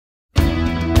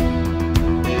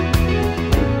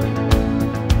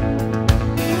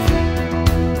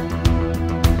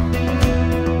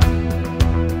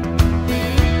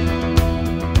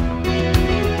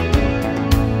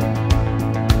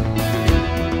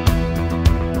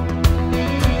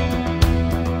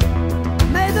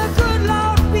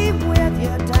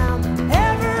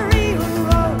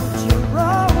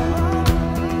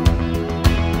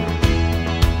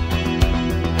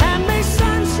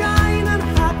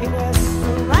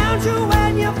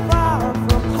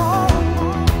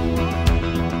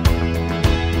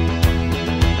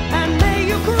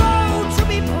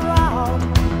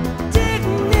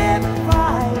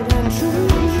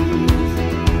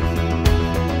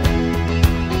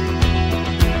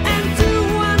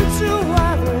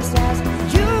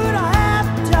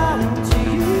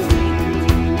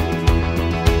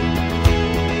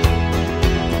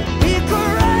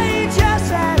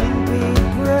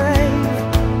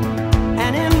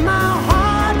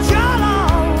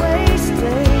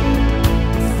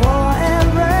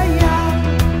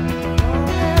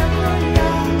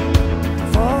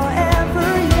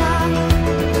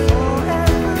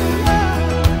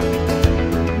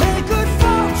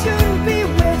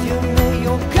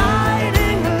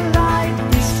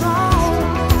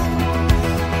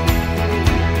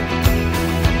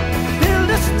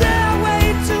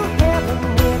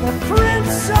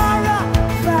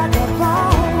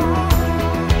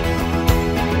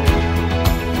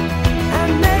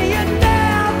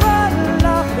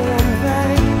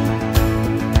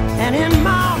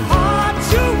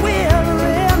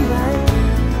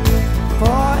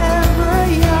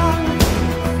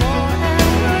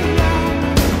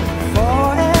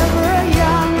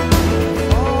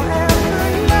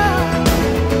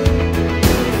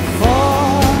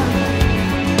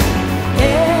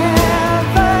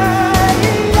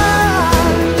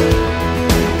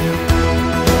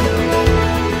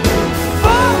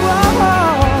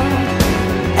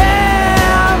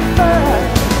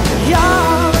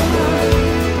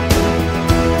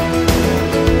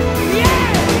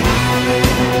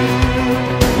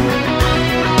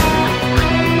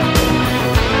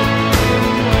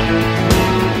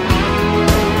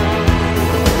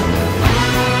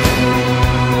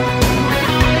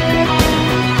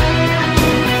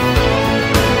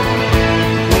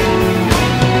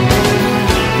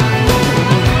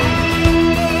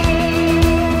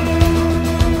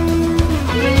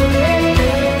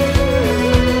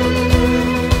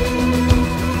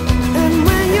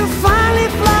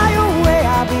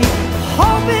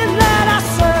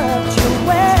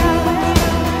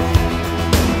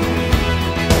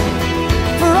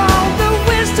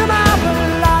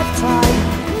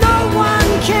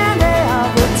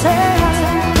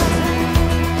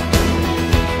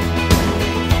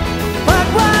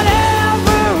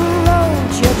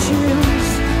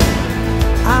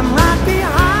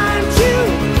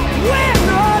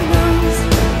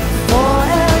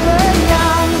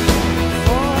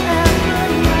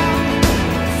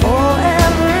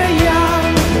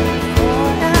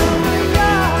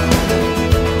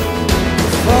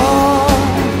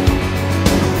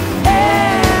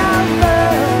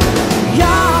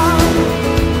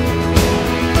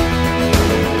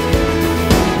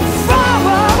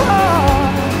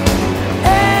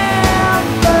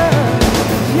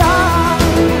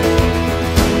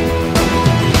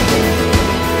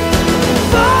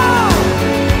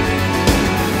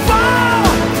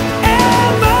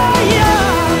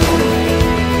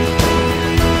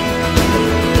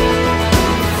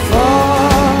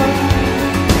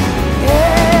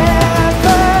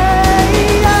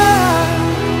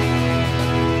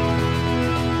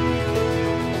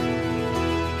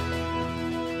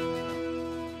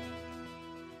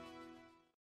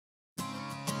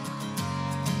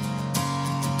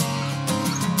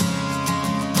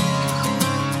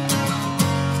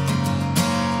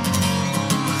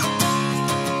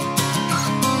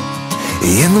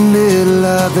In the middle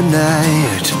of the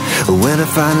night, when I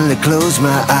finally close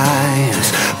my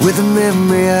eyes, with the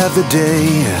memory of the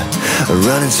day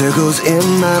running circles in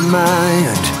my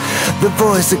mind, the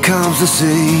voice that comes to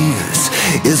seize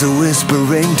is a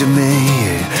whispering to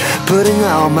me, putting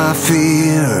all my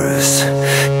fears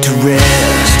to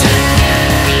rest.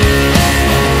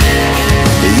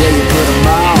 Yeah, you put them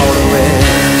all to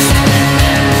rest.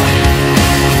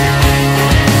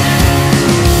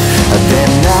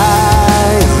 Then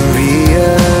I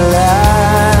realize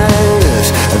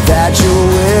that you're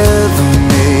with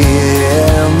me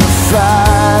in the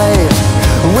fight.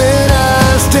 When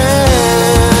I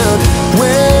stand,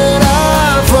 when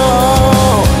I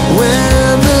fall,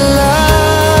 when the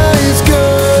lights go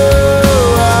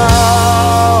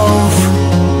off,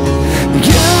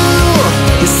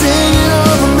 you're singing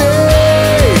over me,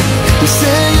 you're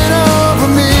singing over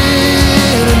me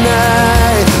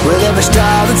tonight, with every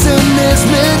star that's in this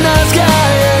midnight sky.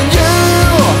 And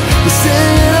you're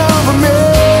singing over me,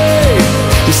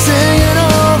 you're singing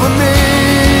over me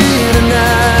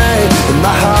tonight, and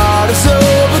my heart is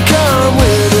overcome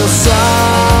with your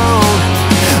song,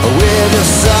 with your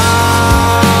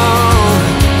song,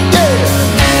 yeah.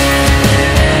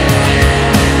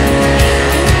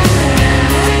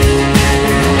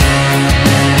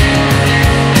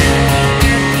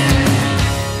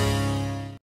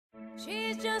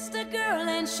 She's just a girl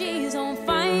and she's on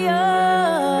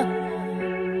fire,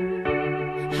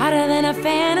 hotter than a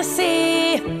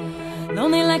fantasy,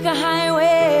 lonely like a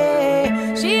highway.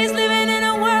 She's living in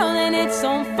a world and it's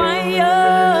on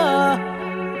fire,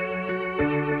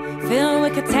 filled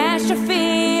with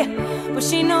catastrophe, but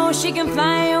she knows she can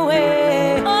fly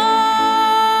away. Oh,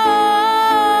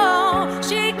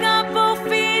 she got both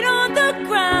feet on the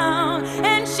ground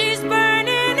and she's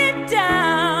burning it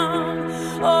down.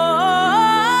 Oh,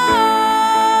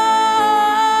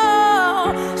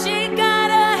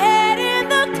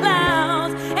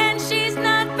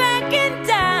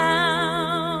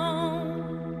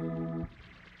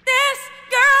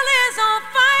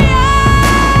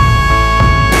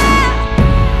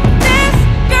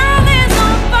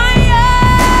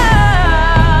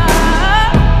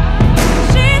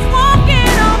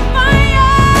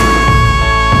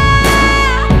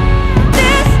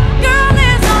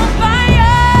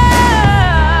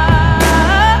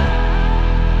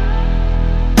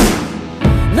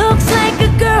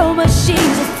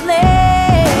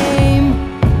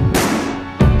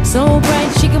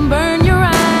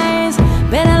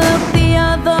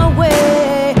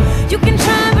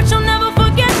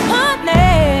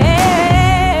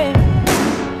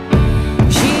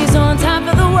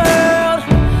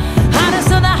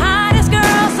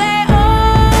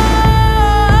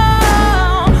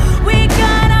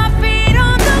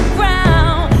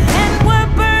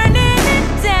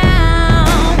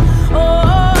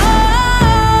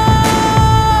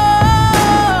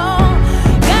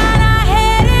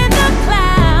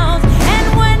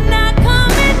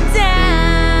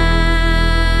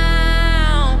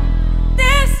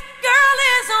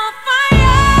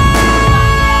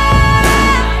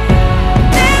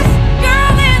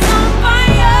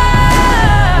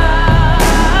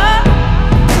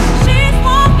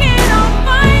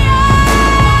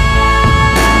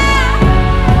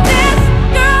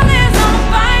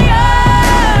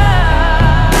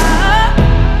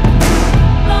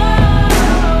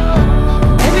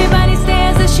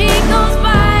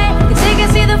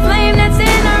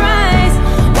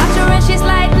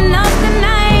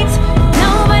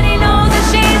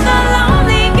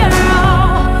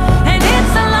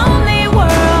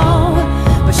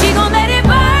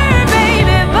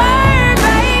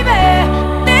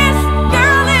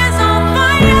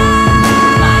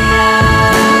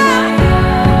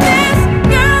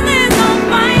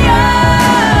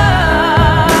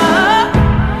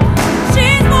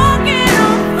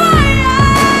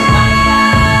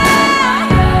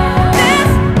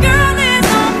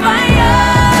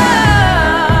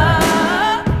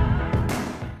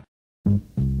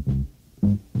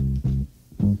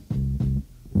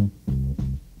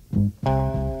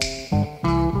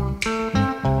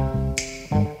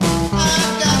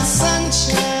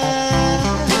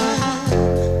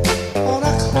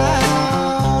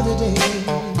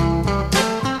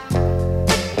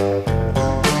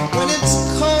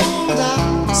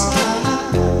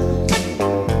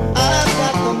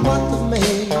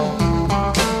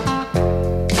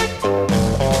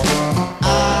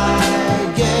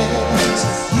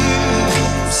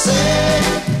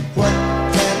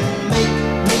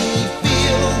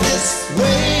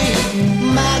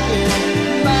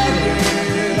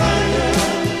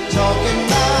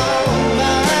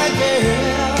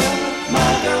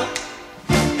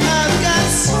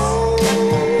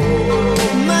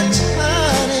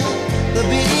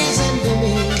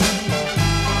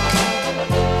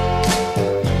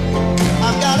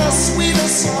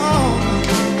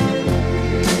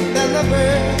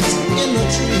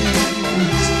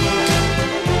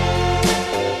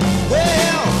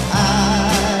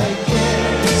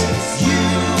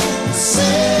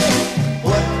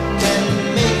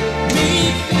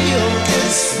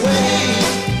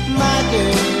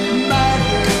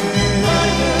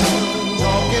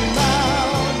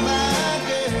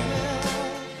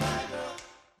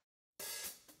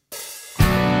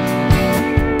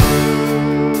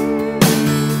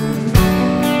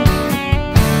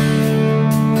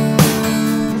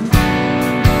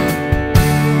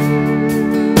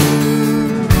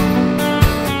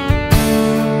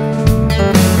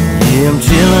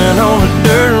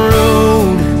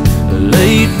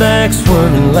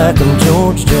 living like I'm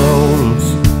George Jones.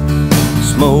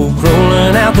 Smoke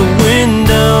rolling out the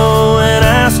window and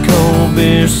ice cold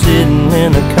beer sitting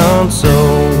in the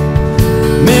console.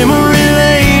 Memory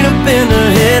lane up in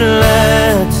the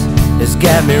headlights has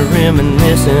got me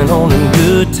reminiscing on them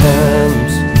good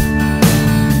times.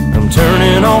 I'm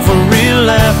turning off a real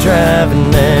life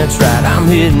driving, that's right, I'm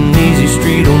hitting easy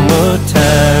street on mud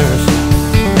tires.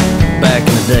 Back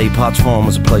in the day, Potts Farm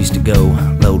was a place to go.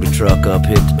 Load the truck up,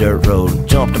 hit the dirt road,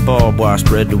 jump the barbed wire,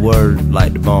 spread the word,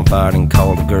 light the bonfire and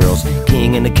call the girls.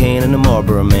 King in the can and the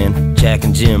Marlboro man, Jack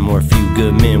and Jim were a few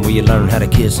good men, where you learn how to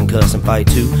kiss and cuss and fight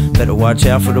too. Better watch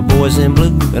out for the boys in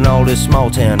blue and all this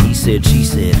small town he said, she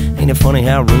said. Ain't it funny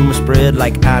how rumors spread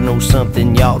like I know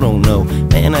something y'all don't know?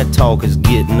 Man, that talk is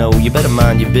getting old. You better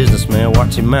mind your business, man,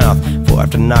 watch your mouth before I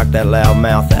have to knock that loud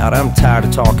mouth out. I'm tired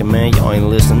of talking, man, y'all ain't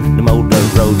listening. Them old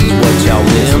dirt roads is what y'all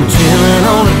miss. I'm chilling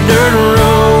on a dirt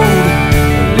road,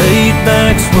 laid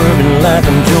back swerving like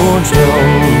I'm George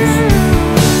Jones.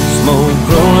 Smoke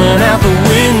rolling out the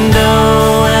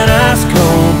window and ice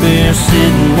cold beer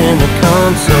sitting in the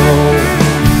console.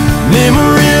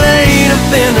 Memory lane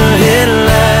up in the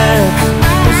headlights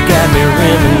has got me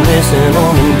reminiscing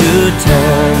on them good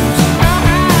times.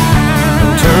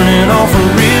 I'm turning off a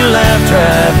real life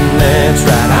driving, that's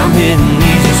right, I'm hitting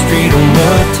easy street on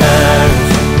mud tires.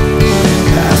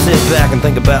 I sit back and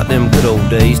think about them good old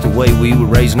days, the way we were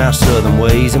raising our southern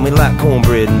ways. And we like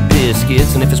cornbread and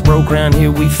biscuits, and if it's broke around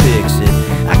here, we fix it.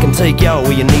 I can take y'all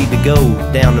where you need to go,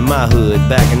 down to my hood,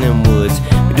 back in them woods.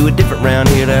 We do it different round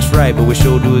here, that's right, but we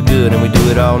sure do it good, and we do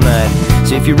it all night.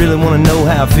 So if you really want to know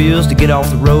how it feels to get off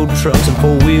the road, trucks and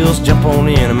four wheels, jump on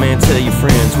in, and man, tell your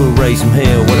friends we'll raise some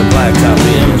hell with a blacktop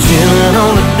in. I'm chilling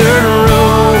on a dirt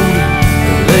road,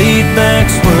 laid back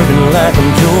swerving like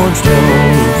I'm George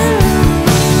Jones.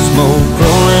 Smoke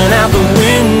rolling out the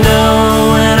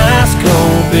window and ice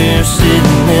cold beer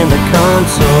sitting in the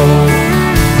console.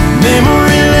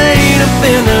 Memory lane up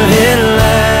in the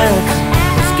headlights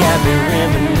has got me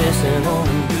reminiscing on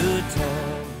them good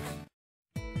times.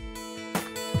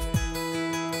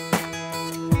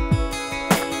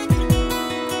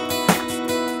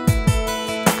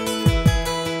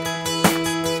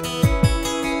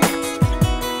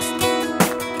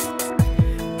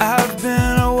 I've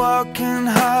been a walking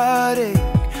heartache,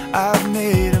 I've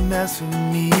made a mess of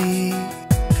me.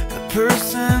 The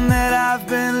person that I've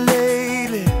been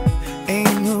lately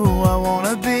ain't who I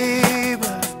wanna be,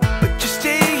 but you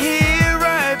stay here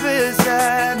right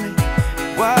beside me,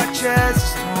 watch as the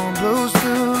storm blows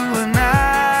through, and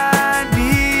I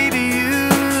need you.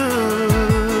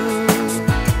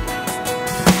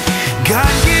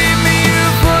 God gave me you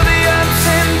for the ups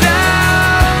and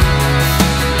downs.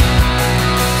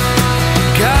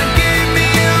 God gave me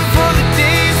you for the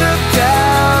days of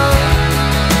doubt,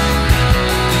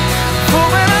 for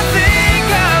when I think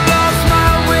I've lost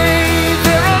my way,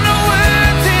 there are no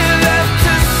words here left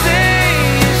to say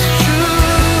it's true.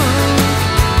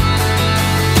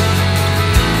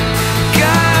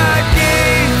 God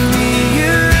gave me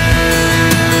you.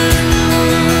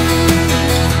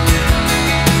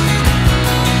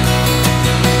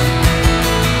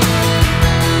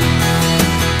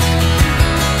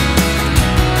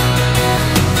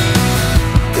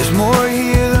 There's more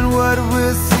here than what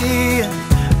we're seeing,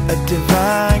 a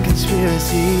divine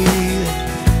conspiracy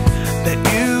that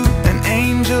you, an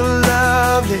angel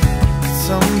lovely, could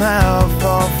somehow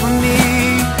fall for me.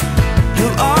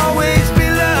 You'll always be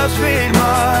love's great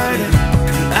martyr,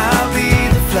 and I'll be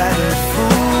the flattered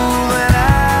fool, and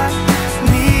I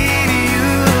need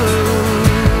you.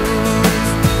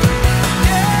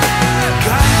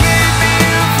 God gave me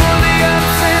you for the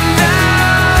ups and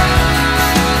downs.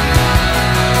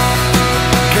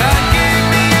 God gave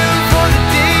me you for the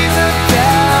days of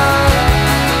doubt,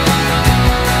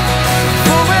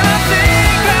 for when I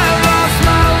think I've lost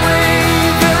my way,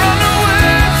 there are no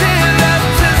words here left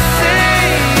to say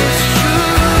it's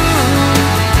true.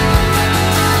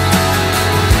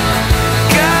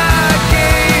 God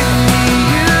gave me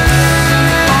you.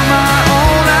 On my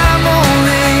own I'm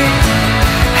only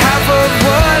half of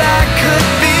what I could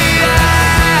be. I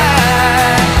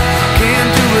can't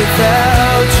do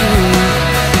without you.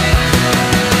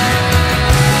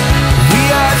 We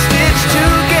are stitched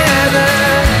together,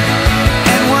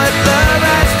 and what love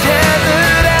has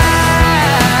tethered, I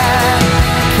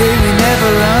pray we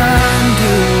never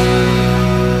undo.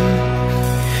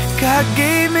 God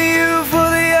gave me you for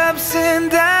the ups and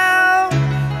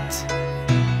downs.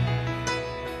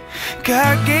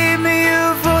 God gave me you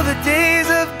for the days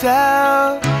of doubt.